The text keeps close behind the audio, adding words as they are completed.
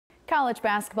College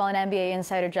basketball and NBA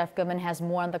insider Jeff Goodman has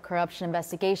more on the corruption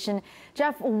investigation.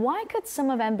 Jeff, why could some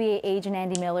of NBA agent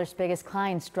Andy Miller's biggest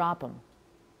clients drop him?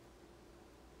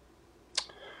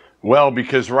 Well,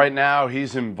 because right now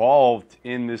he's involved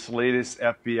in this latest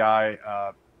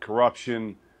FBI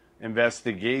corruption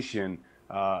investigation.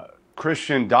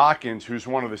 Christian Dawkins, who's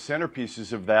one of the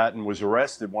centerpieces of that and was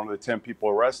arrested, one of the 10 people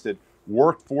arrested,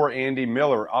 worked for Andy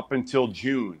Miller up until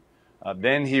June.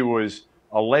 Then he was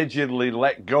allegedly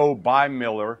let go by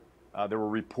Miller. There were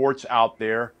reports out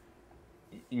there.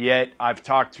 Yet I've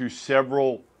talked to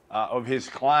several of his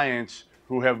clients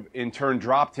who have in turn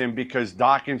dropped him because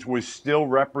Dawkins was still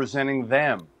representing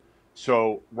them.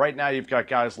 So right now you've got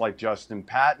guys like Justin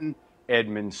Patton,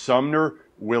 Edmund Sumner,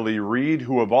 Willie Reed,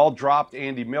 who have all dropped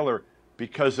Andy Miller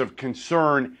because of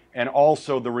concern and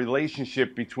also the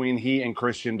relationship between he and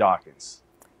Christian Dawkins.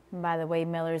 By the way,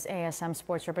 Miller's ASM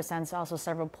Sports represents also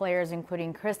several players,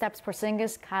 including Kristaps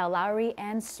Porzingis, Kyle Lowry,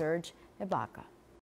 and Serge Ibaka.